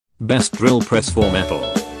Best drill press for metal.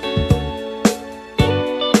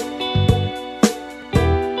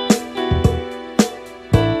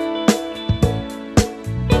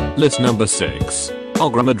 List number 6.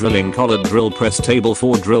 Ogrmar drilling collet drill press table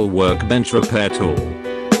for drill workbench repair tool.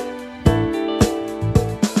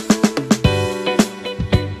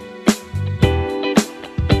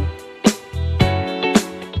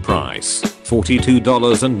 Price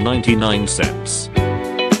 $42.99.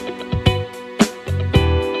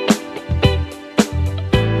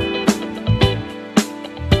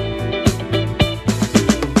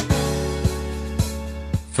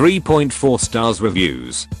 .4 stars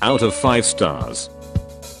reviews, out of 5 stars.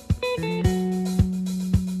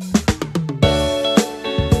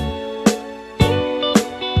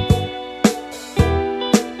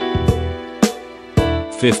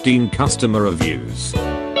 .15 customer reviews.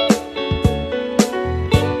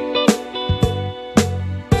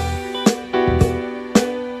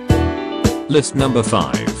 List number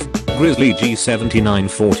 5. Grizzly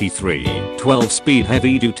G7943, 12-speed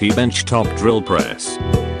heavy-duty benchtop drill press.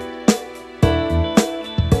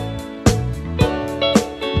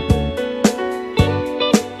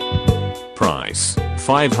 Price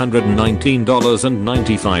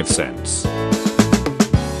 $519.95.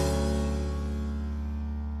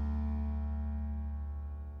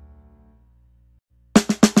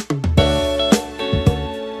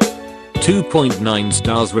 .9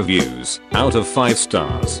 stars reviews, out of 5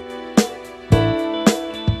 stars.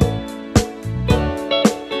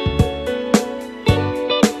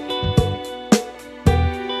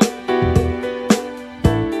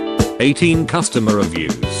 .18 customer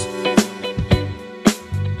reviews.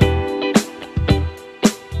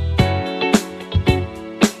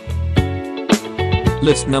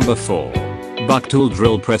 List number 4. BUCKTOOL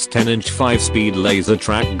drill press 10-inch 5-speed laser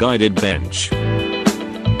track guided bench.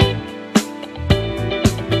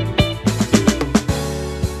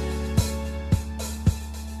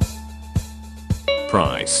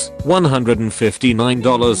 Price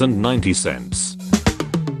 $159.90.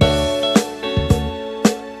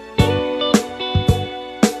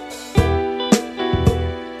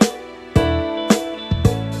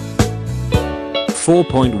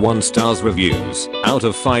 .1 stars reviews, out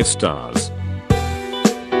of 5 stars.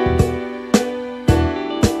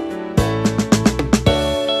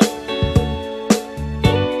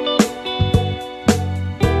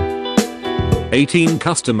 .18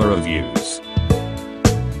 customer reviews.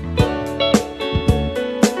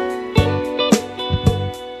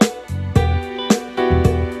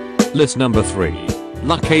 List number 3.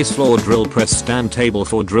 Lukcase floor drill press stand table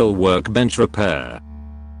for drill workbench repair.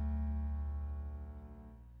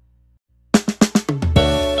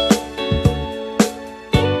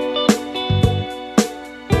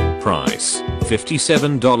 Price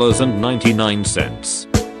 $57.99.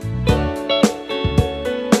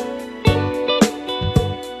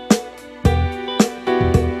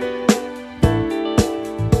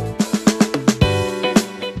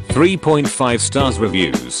 .5 stars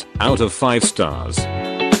reviews, out of 5 stars.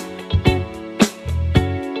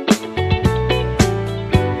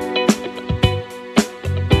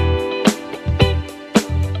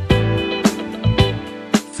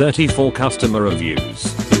 .34 customer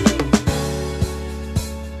reviews.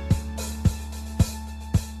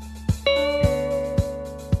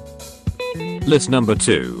 List number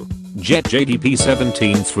 2. Jet JDP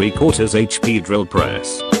 17 3/4 HP drill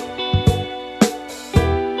press.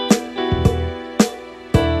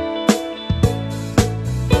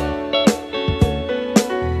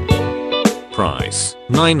 Price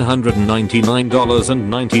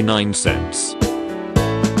 $999.99.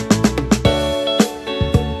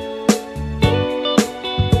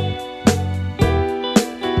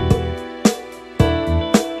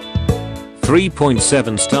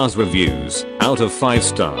 .7 stars reviews, out of 5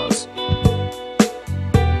 stars.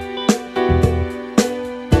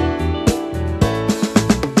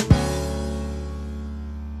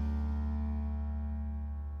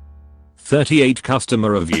 .38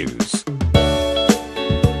 customer reviews.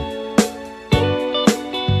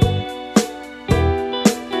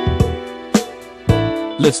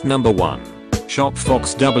 List number 1.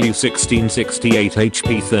 Shopfox W1668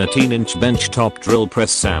 HP 13-inch benchtop drill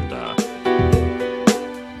press sander.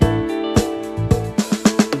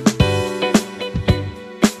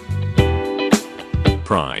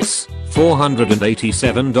 Price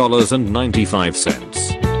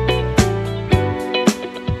 $487.95.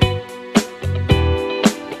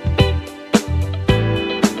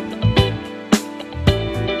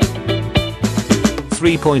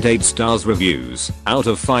 .8 stars reviews, out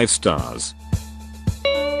of 5 stars.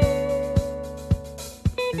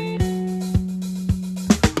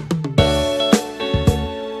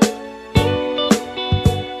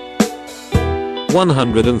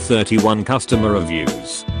 131 customer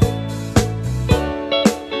reviews.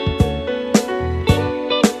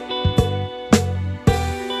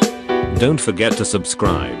 Don't forget to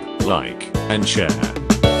subscribe, like, and share.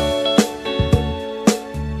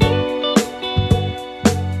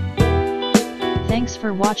 Thanks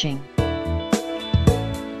for watching.